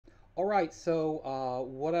All right, so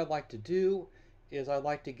what I'd like to do is I'd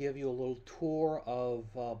like to give you a little tour of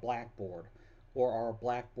Blackboard, or our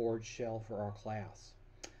Blackboard shell for our class.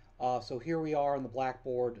 So here we are on the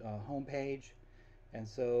Blackboard homepage, and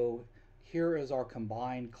so here is our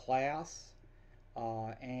combined class.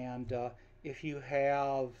 And if you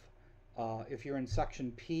have, if you're in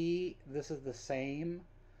section P, this is the same.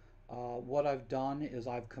 What I've done is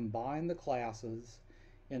I've combined the classes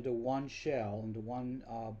into one shell, into one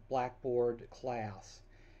Blackboard class.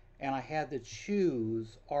 And I had to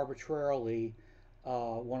choose arbitrarily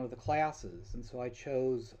one of the classes. And so I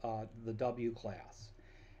chose the W class.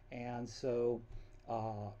 And so,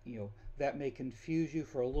 that may confuse you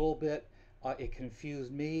for a little bit. It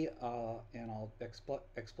confused me, and I'll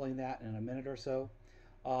explain that in a minute or so.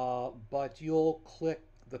 But you'll click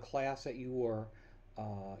the class that you were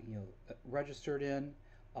registered in,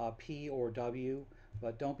 P or W,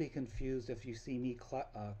 but don't be confused if you see me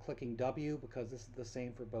clicking W, because this is the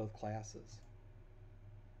same for both classes.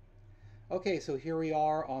 Okay, so here we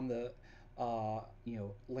are on the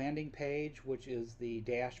landing page, which is the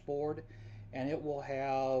dashboard, and it will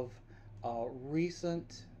have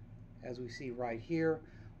recent, as we see right here,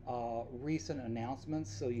 recent announcements.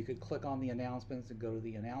 So you could click on the announcements and go to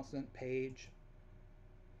the announcement page.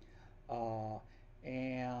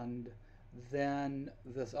 And then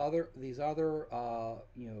these other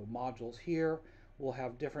modules here will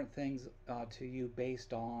have different things to you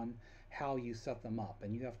based on how you set them up,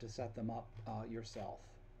 and you have to set them up yourself.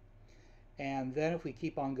 And then if we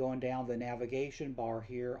keep on going down the navigation bar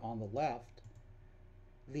here on the left,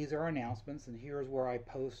 these are announcements, and here's where I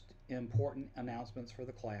post important announcements for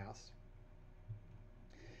the class.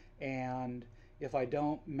 And if I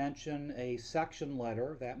don't mention a section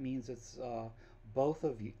letter, that means it's both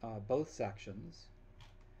sections.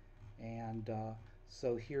 And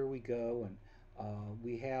so here we go, and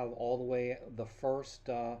we have all the way. The first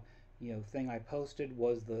thing I posted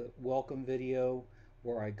was the welcome video,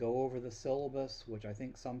 where I go over the syllabus, which I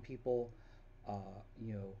think some people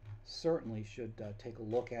certainly should take a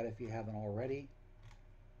look at if you haven't already.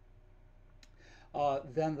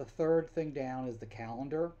 Then the third thing down is the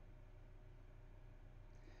calendar.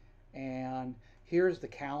 And here's the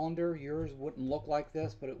calendar. Yours wouldn't look like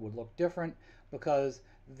this, but it would look different because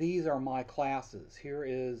these are my classes. Here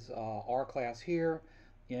is our class here.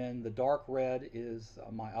 In the dark red is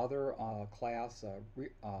my other class,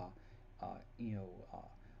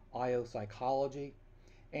 IO Psychology.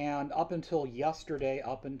 And up until yesterday,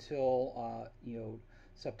 up until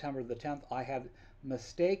September the 10th, I had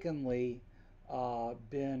mistakenly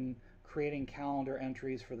been creating calendar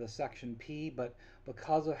entries for the section P, but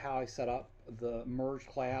because of how I set up the merged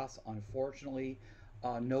class, unfortunately,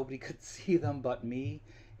 nobody could see them but me,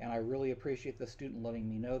 and I really appreciate the student letting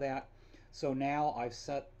me know that. So now I've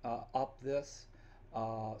set up this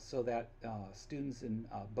so that students in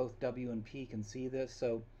both W and P can see this.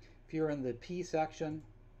 So if you're in the P section,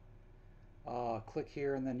 click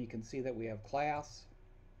here, and then you can see that we have class,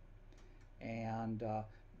 and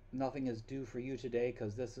nothing is due for you today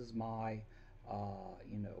because this is my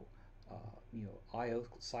IO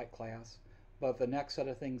Psych class. But the next set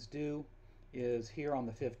of things due is here on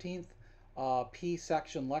the 15th. P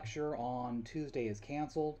section lecture on Tuesday is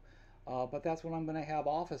canceled, but that's when I'm going to have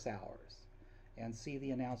office hours, and see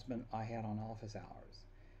the announcement I had on office hours.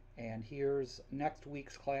 And here's next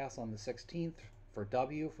week's class on the 16th for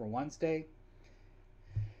W for Wednesday.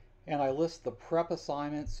 And I list the prep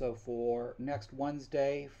assignments. So for next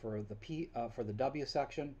Wednesday for the W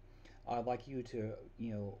section, I'd like you to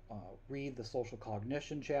read the social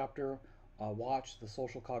cognition chapter, watch the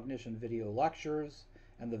social cognition video lectures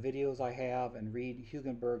and the videos I have, and read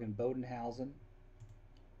Hugenberg and Bodenhausen.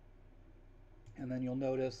 And then you'll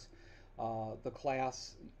notice the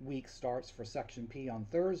class week starts for section P on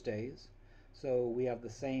Thursdays. So we have the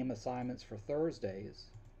same assignments for Thursdays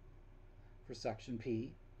for section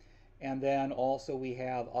P. And then also we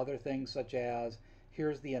have other things such as,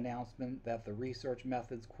 here's the announcement that the research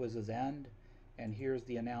methods quizzes end, and here's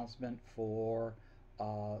the announcement for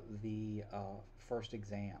the first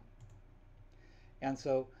exam. And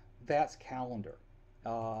so that's calendar.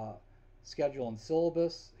 Schedule and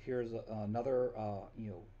syllabus, here's another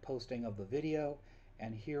posting of the video,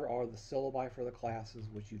 and here are the syllabi for the classes,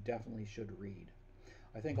 which you definitely should read.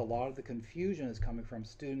 I think a lot of the confusion is coming from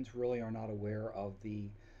students really are not aware of the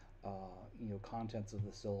contents of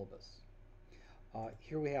the syllabus.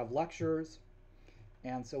 Here we have lectures,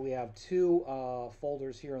 and so we have two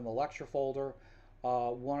folders here in the lecture folder.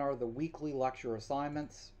 One are the weekly lecture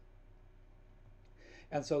assignments,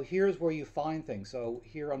 and so here's where you find things. So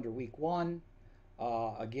here under week 1,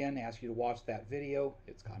 Again, ask you to watch that video.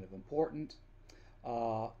 It's kind of important.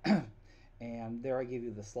 And there I give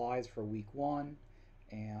you the slides for week 1,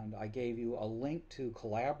 and I gave you a link to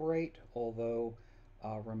Collaborate, although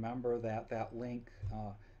remember that link,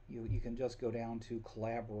 you can just go down to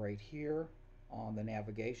Collaborate here on the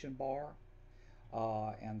navigation bar.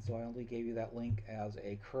 And so I only gave you that link as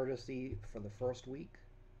a courtesy for the first week.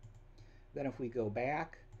 Then if we go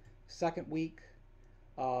back, second week,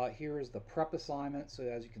 here is the prep assignment. So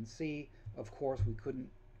as you can see, of course, we couldn't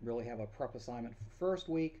really have a prep assignment for first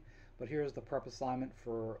week, but here's the prep assignment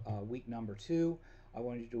for week number 2. I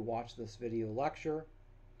wanted you to watch this video lecture,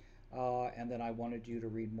 and then I wanted you to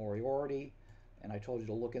read Moriarty, and I told you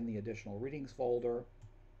to look in the additional readings folder,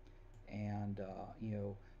 and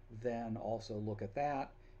then also look at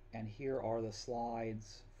that. And here are the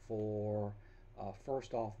slides for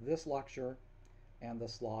first off this lecture and the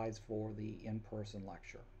slides for the in-person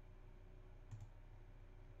lecture.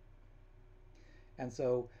 And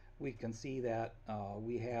so we can see that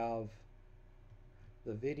we have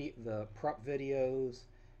the prep videos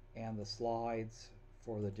and the slides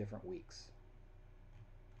for the different weeks.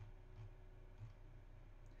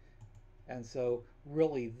 And so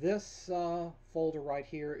really this folder right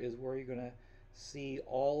here is where you're going to see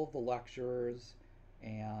all of the lectures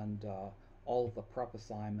and all of the prep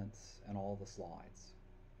assignments and all the slides.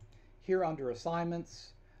 Here under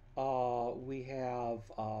assignments, we have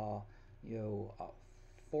 4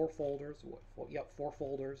 folders. Yep, 4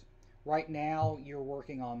 folders. Right now you're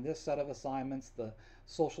working on this set of assignments, the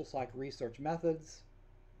social psych research methods.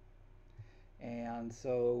 And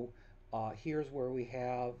so here's where we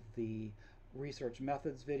have the research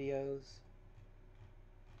methods videos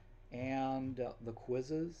and the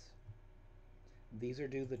quizzes. These are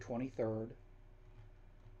due the 23rd.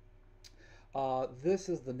 This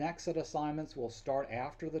is the next set of assignments. Will start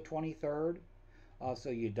after the 23rd, so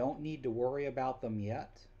you don't need to worry about them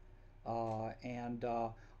yet. And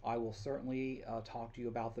I will certainly talk to you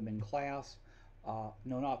about them in class. No,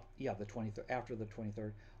 not, yeah, the 23rd, after the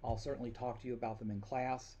 23rd. I'll certainly talk to you about them in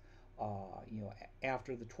class,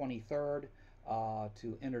 after the 23rd,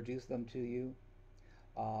 to introduce them to you.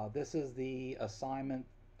 This is the assignment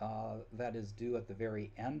that is due at the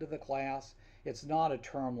very end of the class. It's not a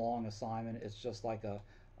term-long assignment. It's just like an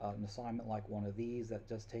assignment like one of these that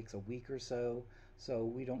just takes a week or so. So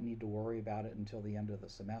we don't need to worry about it until the end of the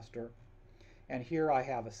semester. And here I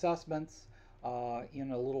have assessments.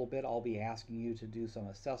 In a little bit I'll be asking you to do some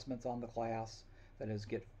assessments on the class. That is,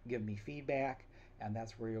 give me feedback, and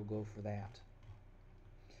that's where you'll go for that.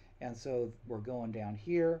 And so we're going down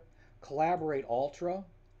here. Collaborate Ultra.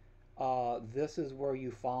 This is where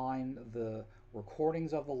you find the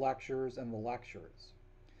recordings of the lectures and the lectures.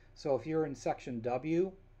 So if you're in section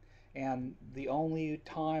W, and the only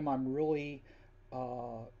time I'm really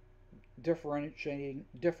differentiating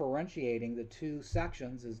the 2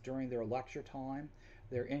 sections is during their lecture time,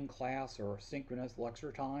 their in-class or synchronous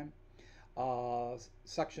lecture time.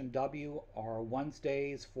 Section W are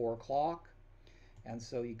Wednesdays, 4 o'clock, and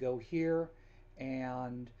so you go here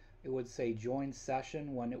and it would say join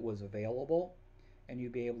session when it was available, and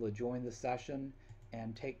you'd be able to join the session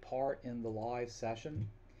and take part in the live session.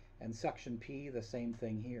 And section P, the same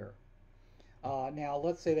thing here. Now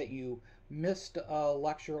let's say that you missed a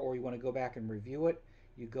lecture or you want to go back and review it.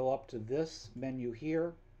 You go up to this menu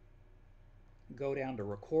here, go down to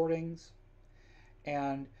recordings,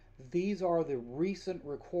 and these are the recent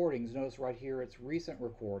recordings. Notice right here it's recent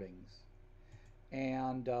recordings.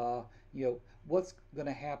 And what's going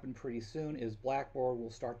to happen pretty soon is Blackboard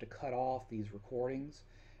will start to cut off these recordings.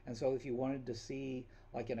 And so if you wanted to see,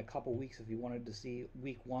 like in a couple weeks, if you wanted to see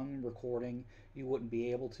week 1 recording, you wouldn't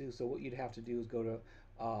be able to. So what you'd have to do is go to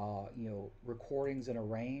recordings and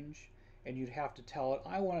arrange, and you'd have to tell it,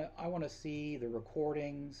 I want to see the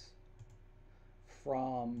recordings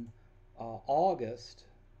from August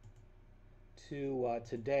to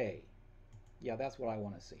today. Yeah, that's what I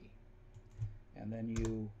want to see. And then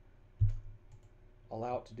you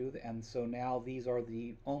allow it to do that. And so now these are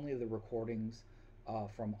only the recordings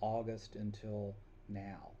from August until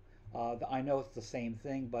now. I know it's the same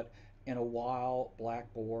thing, but in a while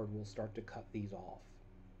Blackboard will start to cut these off.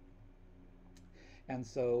 And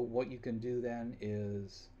so what you can do then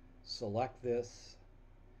is select this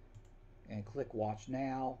and click Watch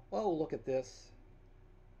Now. Oh, look at this.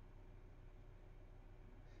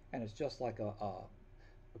 And it's just like a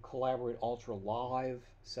Collaborate Ultra live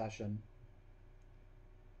session.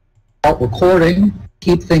 Recording,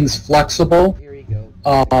 keep things flexible. Here you go.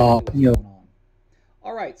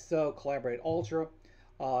 All right, so Collaborate Ultra,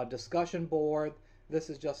 discussion board. This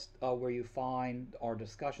is just where you find our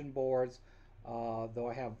discussion boards. though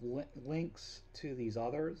I have links to these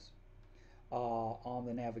others on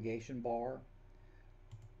the navigation bar.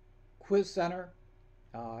 Quiz Center,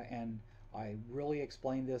 and I really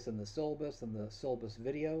explained this in the syllabus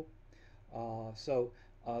video.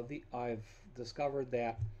 I've discovered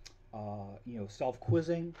that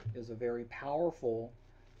self-quizzing is a very powerful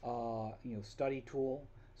study tool.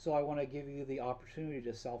 So I want to give you the opportunity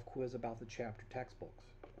to self-quiz about the chapter textbooks.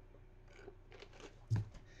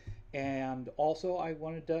 And also I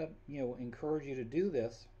wanted to encourage you to do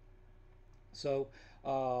this. So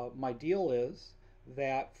my deal is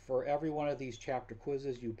that for every one of these chapter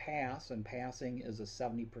quizzes you pass, and passing is a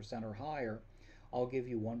 70% or higher, I'll give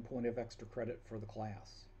you 1 point of extra credit for the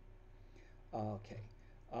class. Okay.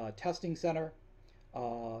 Testing Center.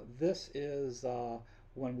 This is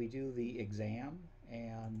when we do the exam,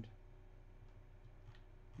 and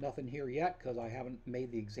nothing here yet because I haven't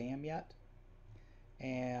made the exam yet,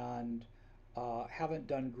 and haven't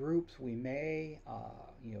done groups. We may,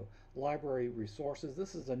 library resources.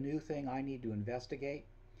 This is a new thing I need to investigate.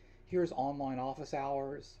 Here's online office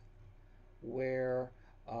hours, where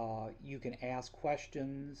you can ask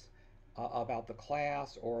questions about the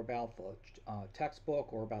class or about the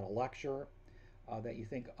textbook or about a lecture that you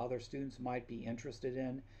think other students might be interested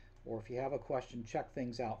in. Or if you have a question, check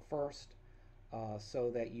things out first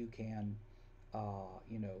so that you can,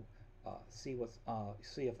 see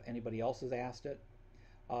if anybody else has asked it.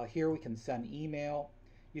 Here we can send email.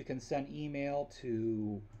 You can send email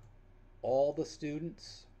to all the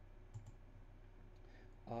students,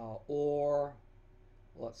 or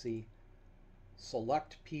let's see,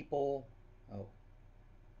 select people. Oh,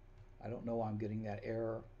 I don't know why I'm getting that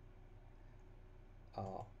error.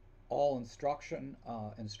 All instruction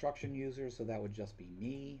users, so that would just be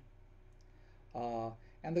me.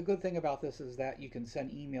 And the good thing about this is that you can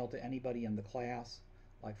send email to anybody in the class,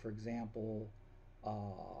 like for example,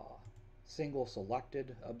 single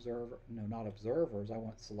selected observer, no, not observers, I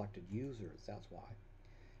want selected users, that's why.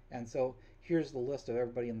 And so here's the list of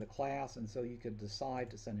everybody in the class, and so you could decide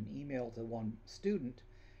to send an email to one student,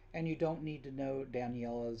 and you don't need to know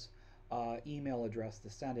Daniela's email address to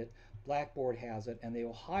send it. Blackboard has it, and they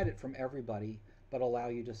will hide it from everybody, but allow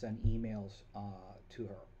you to send emails to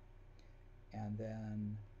her. And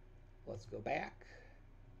then let's go back.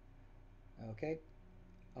 Okay.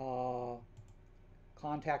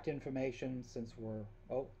 Contact information, since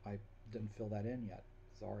I didn't fill that in yet,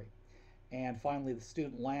 sorry. And finally the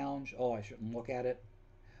student lounge. I shouldn't look at it,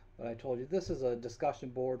 but I told you this is a discussion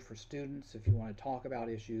board for students if you want to talk about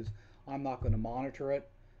issues. I'm not going to monitor it,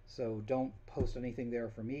 so don't post anything there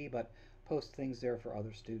for me, but post things there for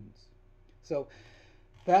other students. So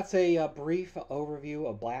that's a brief overview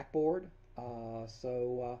of Blackboard.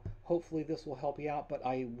 Hopefully this will help you out, but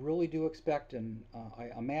I really do expect, and I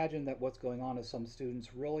imagine that what's going on is some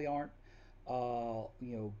students really aren't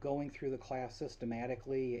going through the class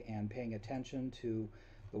systematically and paying attention to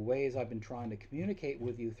the ways I've been trying to communicate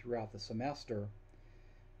with you throughout the semester.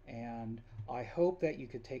 And I hope that you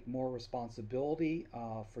could take more responsibility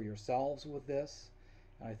for yourselves with this.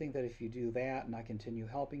 And I think that if you do that and I continue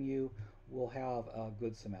helping you, we'll have a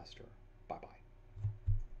good semester. Bye-bye.